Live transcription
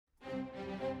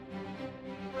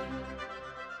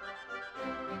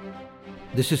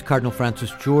This is Cardinal Francis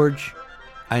George.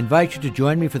 I invite you to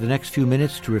join me for the next few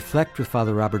minutes to reflect with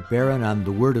Father Robert Barron on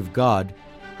the Word of God,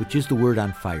 which is the Word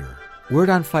on Fire. Word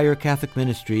on Fire Catholic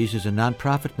Ministries is a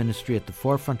nonprofit ministry at the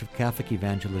forefront of Catholic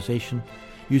evangelization,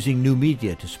 using new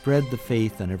media to spread the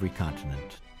faith on every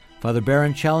continent. Father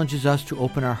Barron challenges us to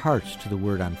open our hearts to the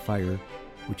Word on Fire,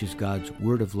 which is God's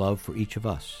word of love for each of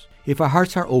us. If our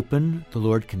hearts are open, the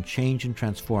Lord can change and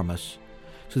transform us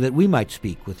so that we might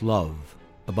speak with love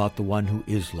about the one who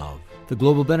is love. The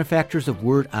global benefactors of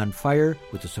Word on Fire,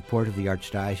 with the support of the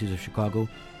Archdiocese of Chicago,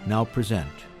 now present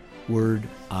Word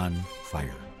on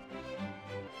Fire.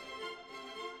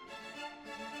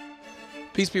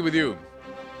 Peace be with you.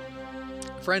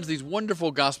 Friends, these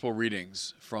wonderful gospel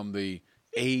readings from the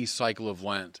A cycle of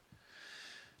Lent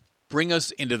bring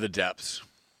us into the depths,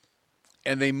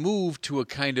 and they move to a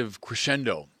kind of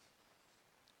crescendo.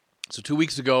 So 2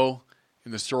 weeks ago,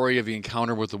 in the story of the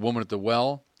encounter with the woman at the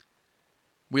well,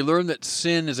 we learned that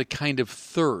sin is a kind of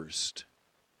thirst,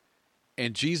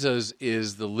 and Jesus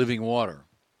is the living water.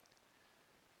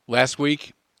 Last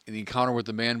week, in the encounter with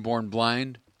the man born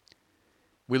blind,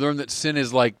 we learned that sin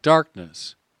is like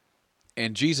darkness,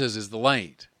 and Jesus is the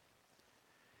light.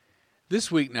 This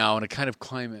week now, in a kind of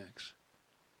climax,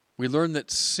 we learn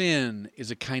that sin is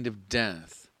a kind of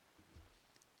death,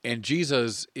 and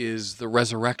Jesus is the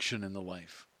resurrection and the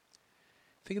life.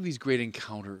 Think of these great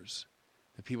encounters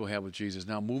that people have with Jesus,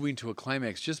 now moving to a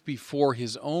climax just before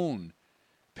his own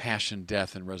passion,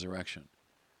 death, and resurrection.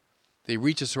 They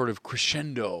reach a sort of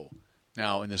crescendo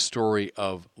now in the story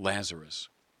of Lazarus.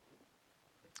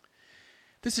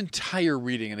 This entire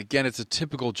reading, and again, it's a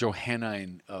typical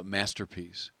Johannine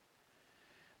masterpiece.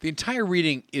 The entire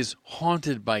reading is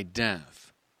haunted by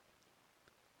death.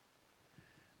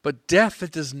 But death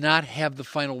that does not have the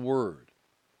final word.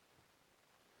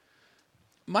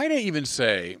 Might I even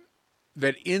say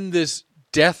that in this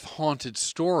death-haunted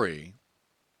story,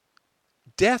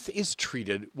 death is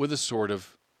treated with a sort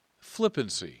of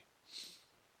flippancy.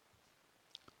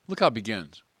 Look how it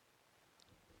begins.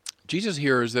 Jesus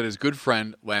hears that his good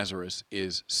friend Lazarus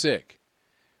is sick.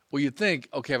 Well, you'd think,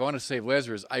 okay, if I want to save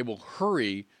Lazarus, I will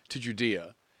hurry to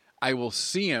Judea. I will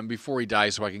see him before he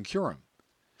dies so I can cure him.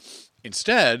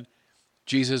 Instead,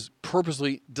 Jesus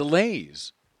purposely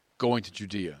delays going to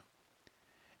Judea,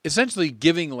 essentially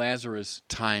giving Lazarus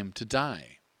time to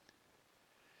die.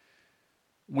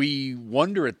 We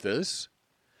wonder at this,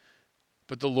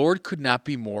 but the Lord could not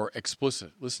be more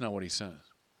explicit. Listen to what he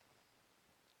says.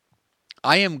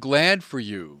 I am glad for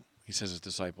you, he says to his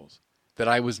disciples, that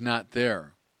I was not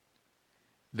there,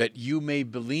 that you may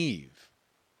believe.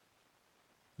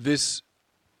 This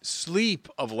sleep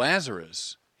of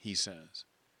Lazarus, he says,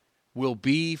 will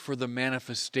be for the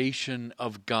manifestation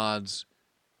of God's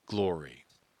glory.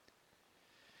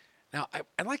 Now,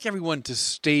 I'd like everyone to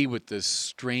stay with this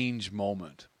strange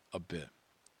moment a bit.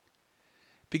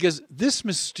 Because this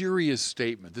mysterious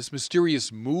statement, this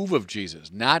mysterious move of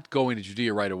Jesus, not going to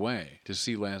Judea right away to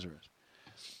see Lazarus,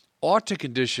 ought to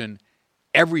condition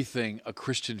everything a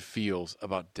Christian feels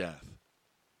about death.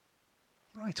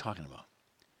 What am I talking about?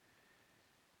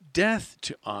 Death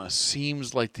to us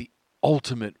seems like the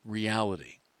ultimate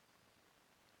reality.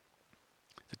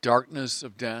 The darkness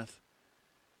of death,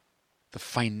 the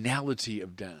finality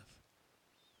of death.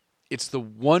 It's the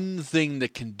one thing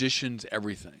that conditions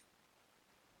everything.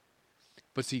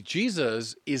 But see,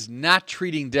 Jesus is not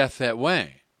treating death that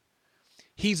way.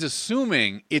 He's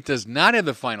assuming it does not have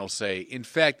the final say. In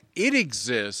fact, it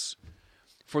exists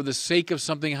for the sake of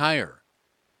something higher,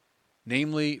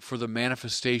 namely for the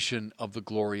manifestation of the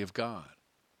glory of God.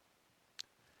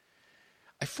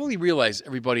 I fully realize,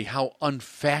 everybody, how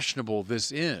unfashionable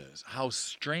this is, how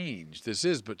strange this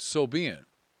is, but so be it.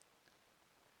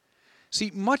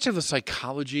 See, much of the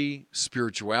psychology,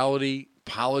 spirituality,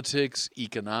 politics,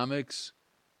 economics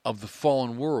of the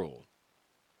fallen world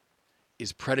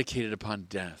is predicated upon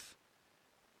death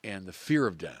and the fear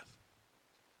of death.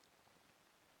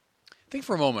 Think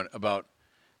for a moment about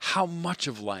how much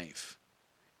of life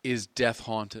is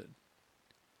death-haunted.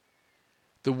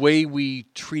 The way we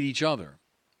treat each other,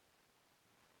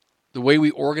 the way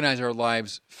we organize our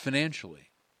lives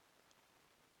financially,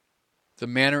 the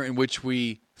manner in which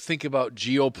we think about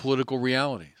geopolitical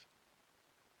realities.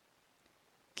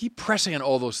 Keep pressing on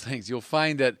all those things. You'll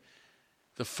find that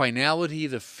the finality,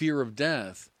 the fear of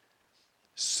death,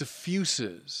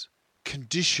 suffuses,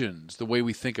 conditions the way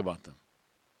we think about them.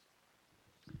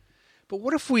 But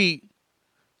what if we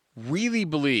really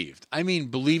believed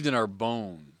in our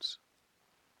bones,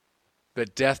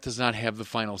 that death does not have the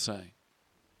final say?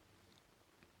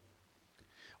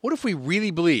 What if we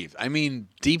really believed,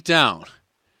 deep down,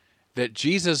 that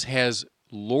Jesus has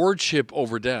lordship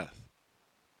over death.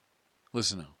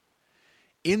 Listen now.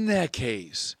 In that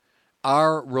case,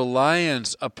 our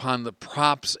reliance upon the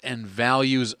props and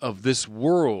values of this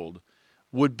world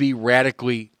would be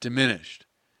radically diminished.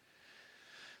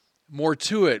 More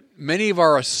to it, many of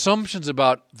our assumptions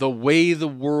about the way the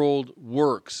world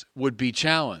works would be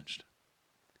challenged.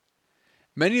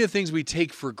 Many of the things we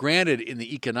take for granted in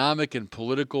the economic and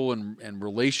political and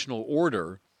relational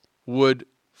order would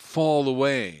fall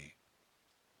away.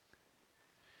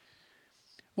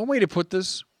 One way to put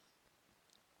this,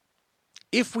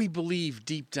 if we believe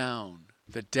deep down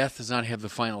that death does not have the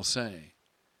final say,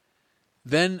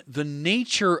 then the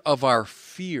nature of our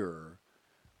fear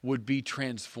would be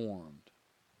transformed.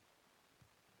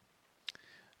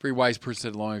 A very wise person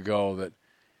said long ago that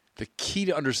the key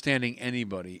to understanding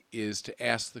anybody is to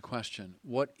ask the question,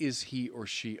 what is he or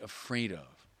she afraid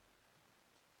of?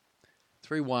 It's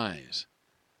very wise.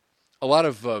 A lot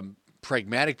of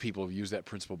pragmatic people have used that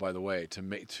principle, by the way,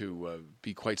 to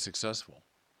be quite successful.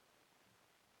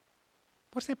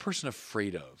 What's that person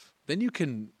afraid of? Then you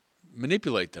can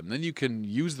manipulate them. Then you can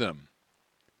use them.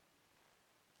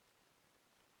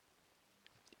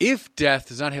 If death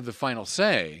does not have the final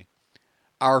say,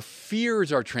 our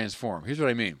fears are transformed. Here's what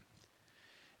I mean.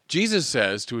 Jesus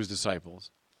says to his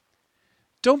disciples,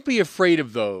 don't be afraid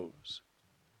of those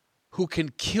who can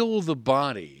kill the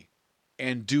body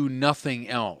and do nothing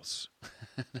else.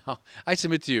 Now, I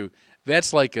submit to you,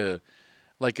 that's like a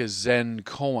Zen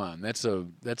koan.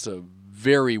 That's a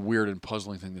very weird and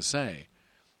puzzling thing to say.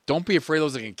 Don't be afraid of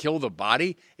those that can kill the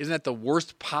body? Isn't that the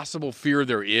worst possible fear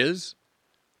there is?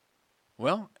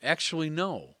 Well, actually,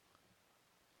 no.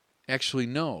 Actually,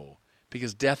 no,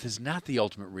 because death is not the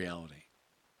ultimate reality.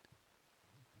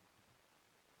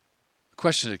 The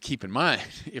question to keep in mind,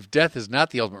 if death is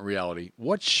not the ultimate reality,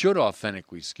 what should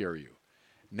authentically scare you?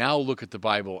 Now look at the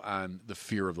Bible on the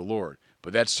fear of the Lord,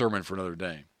 but that's sermon for another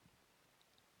day.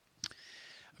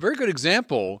 A very good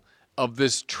example of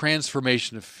this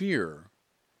transformation of fear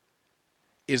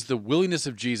is the willingness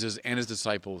of Jesus and his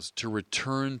disciples to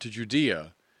return to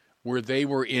Judea, where they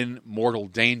were in mortal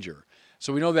danger.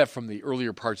 So we know that from the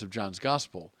earlier parts of John's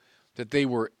Gospel, that they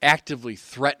were actively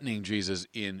threatening Jesus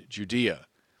in Judea.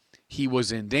 He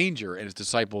was in danger and his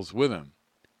disciples with him.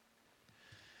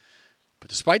 But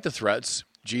despite the threats,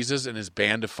 Jesus and his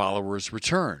band of followers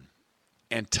return.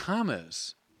 And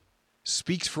Thomas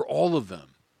speaks for all of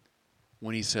them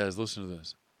when he says, listen to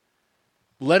this,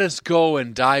 let us go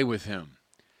and die with him.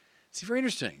 See, very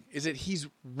interesting is that he's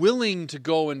willing to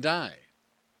go and die.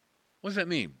 What does that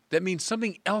mean? That means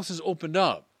something else has opened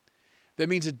up. That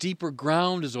means a deeper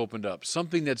ground has opened up,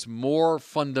 something that's more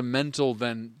fundamental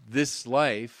than this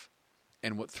life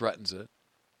and what threatens it.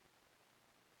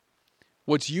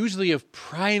 What's usually of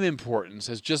prime importance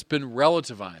has just been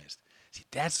relativized. See,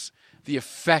 that's the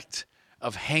effect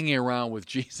of hanging around with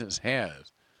Jesus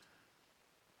has.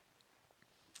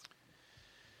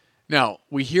 Now,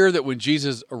 we hear that when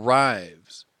Jesus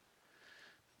arrives,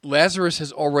 Lazarus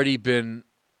has already been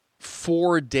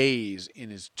 4 days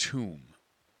in his tomb.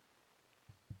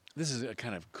 This is a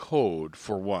kind of code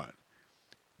for what?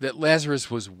 That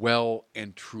Lazarus was well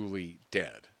and truly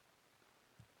dead.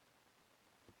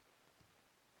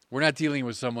 We're not dealing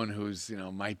with someone who's,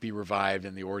 might be revived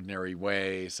in the ordinary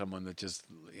way, someone that just,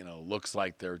 looks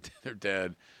like they're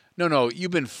dead. No,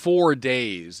 you've been 4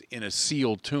 days in a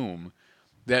sealed tomb.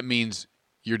 That means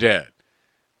you're dead.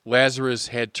 Lazarus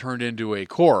had turned into a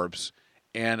corpse,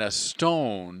 and a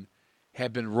stone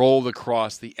had been rolled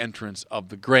across the entrance of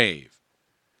the grave.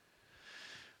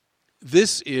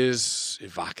 This is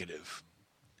evocative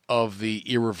of the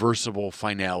irreversible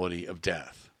finality of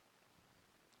death.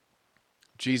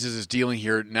 Jesus is dealing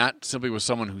here not simply with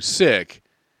someone who's sick,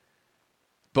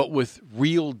 but with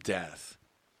real death.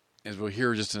 As we'll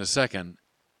hear just in a second,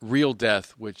 real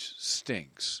death which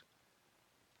stinks.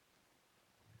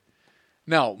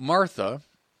 Now, Martha,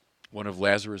 one of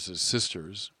Lazarus'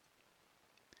 sisters,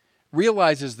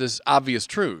 realizes this obvious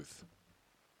truth,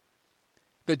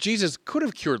 that Jesus could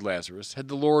have cured Lazarus had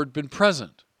the Lord been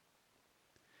present.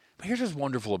 But here's what's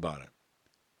wonderful about it.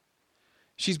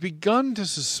 She's begun to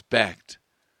suspect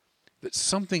that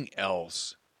something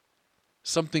else,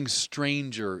 something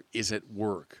stranger is at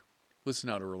work. Listen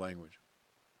now to her language.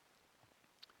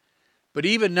 But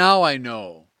even now I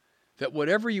know that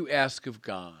whatever you ask of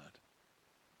God,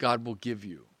 God will give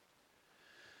you.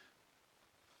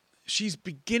 She's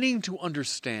beginning to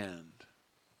understand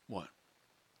what?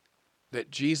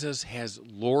 That Jesus has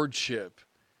lordship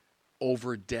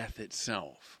over death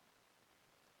itself.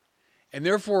 And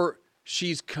therefore,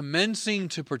 she's commencing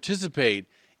to participate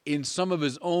in some of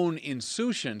his own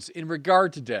insouciance in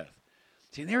regard to death.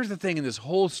 See, and there's the thing in this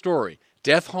whole story.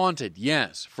 Death haunted,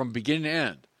 yes, from beginning to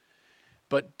end.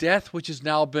 But death, which has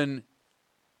now been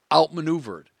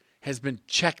outmaneuvered, has been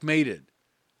checkmated.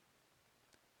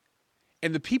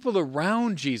 And the people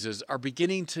around Jesus are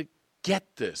beginning to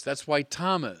get this. That's why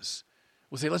Thomas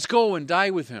will say, let's go and die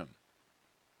with him.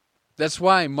 That's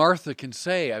why Martha can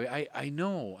say, I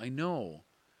know.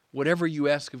 Whatever you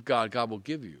ask of God, God will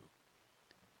give you.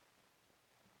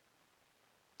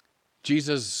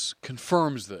 Jesus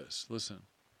confirms this. Listen,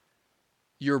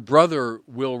 your brother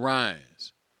will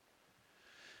rise.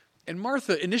 And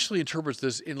Martha initially interprets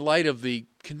this in light of the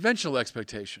conventional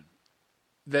expectation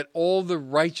that all the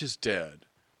righteous dead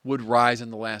would rise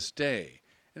on the last day.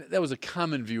 And that was a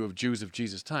common view of Jews of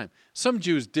Jesus' time. Some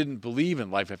Jews didn't believe in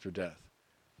life after death.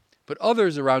 But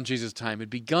others around Jesus' time had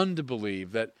begun to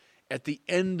believe that at the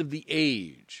end of the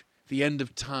age, the end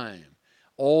of time,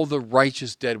 all the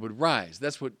righteous dead would rise.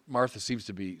 That's what Martha seems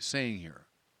to be saying here.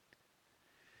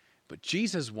 But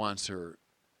Jesus wants her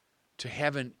to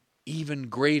have an even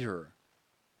greater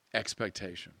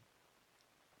expectation.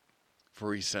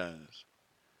 For he says,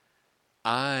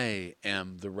 I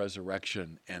am the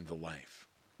resurrection and the life.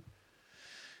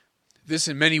 This,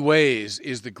 in many ways,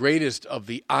 is the greatest of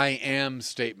the I am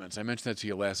statements. I mentioned that to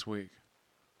you last week.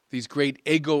 These great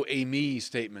ego eimi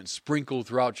statements sprinkled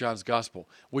throughout John's Gospel,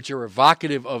 which are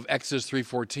evocative of Exodus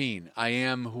 3:14, I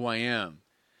am who I am.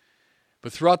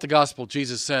 But throughout the Gospel,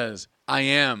 Jesus says, I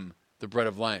am the bread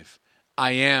of life.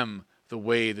 I am the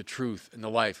way, the truth, and the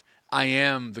life. I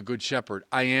am the good shepherd.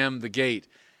 I am the gate.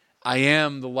 I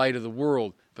am the light of the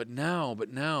world. But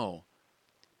now,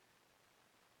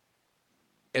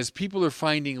 as people are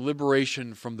finding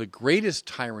liberation from the greatest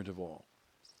tyrant of all,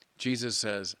 Jesus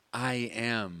says, I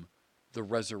am the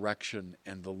resurrection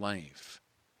and the life.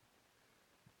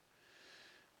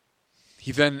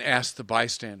 He then asked the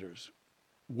bystanders,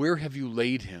 where have you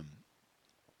laid him?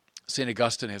 St.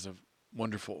 Augustine has a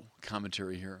wonderful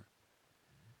commentary here.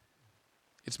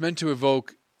 It's meant to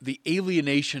evoke the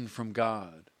alienation from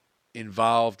God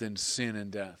involved in sin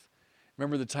and death.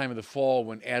 Remember the time of the fall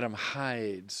when Adam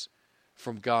hides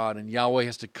from God and Yahweh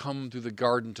has to come through the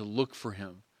garden to look for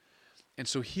him. And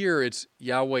so here it's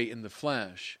Yahweh in the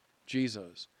flesh,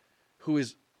 Jesus, who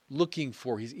is looking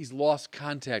for, he's lost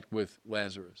contact with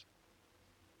Lazarus.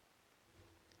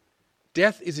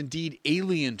 Death is indeed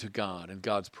alien to God and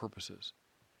God's purposes,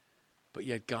 but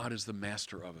yet God is the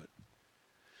master of it.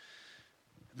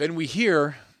 Then we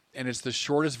hear, and it's the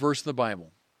shortest verse in the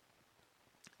Bible,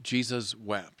 Jesus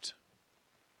wept.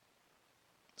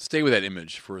 Stay with that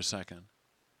image for a second.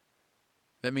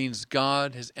 That means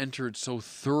God has entered so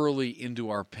thoroughly into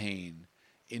our pain,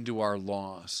 into our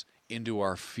loss, into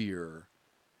our fear,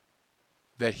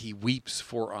 that he weeps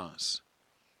for us.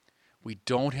 We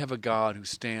don't have a God who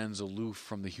stands aloof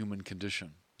from the human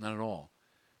condition. Not at all.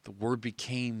 The Word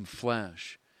became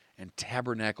flesh and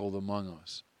tabernacled among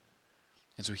us.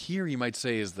 And so here you might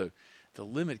say is the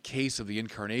limit case of the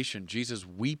incarnation, Jesus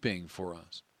weeping for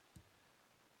us.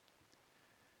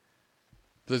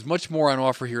 There's much more on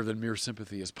offer here than mere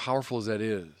sympathy, as powerful as that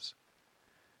is.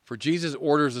 For Jesus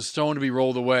orders the stone to be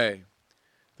rolled away.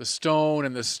 The stone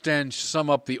and the stench sum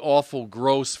up the awful,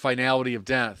 gross finality of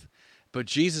death. But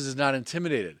Jesus is not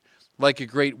intimidated. Like a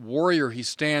great warrior, he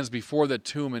stands before the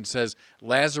tomb and says,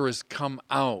 Lazarus, come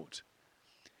out.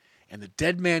 And the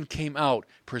dead man came out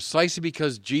precisely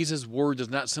because Jesus' word does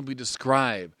not simply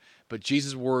describe, but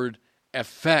Jesus' word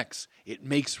affects. It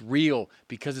makes real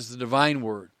because it's the divine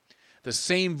word. The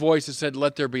same voice that said,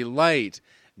 let there be light,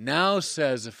 now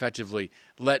says effectively,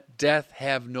 let death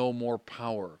have no more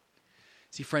power.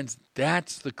 See, friends,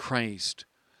 that's the Christ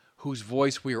whose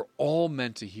voice we are all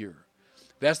meant to hear.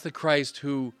 That's the Christ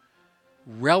who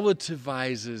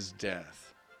relativizes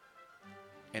death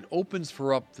and opens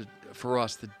for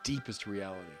us the deepest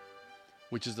reality,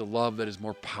 which is the love that is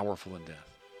more powerful than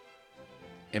death.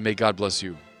 And may God bless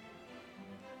you.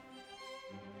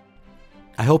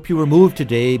 I hope you were moved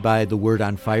today by the Word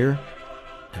on Fire.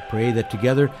 I pray that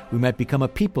together we might become a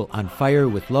people on fire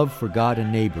with love for God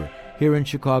and neighbor, here in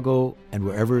Chicago and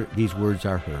wherever these words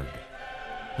are heard.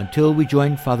 Until we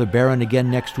join Father Barron again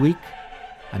next week,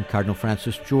 I'm Cardinal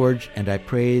Francis George, and I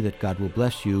pray that God will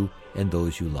bless you and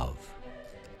those you love.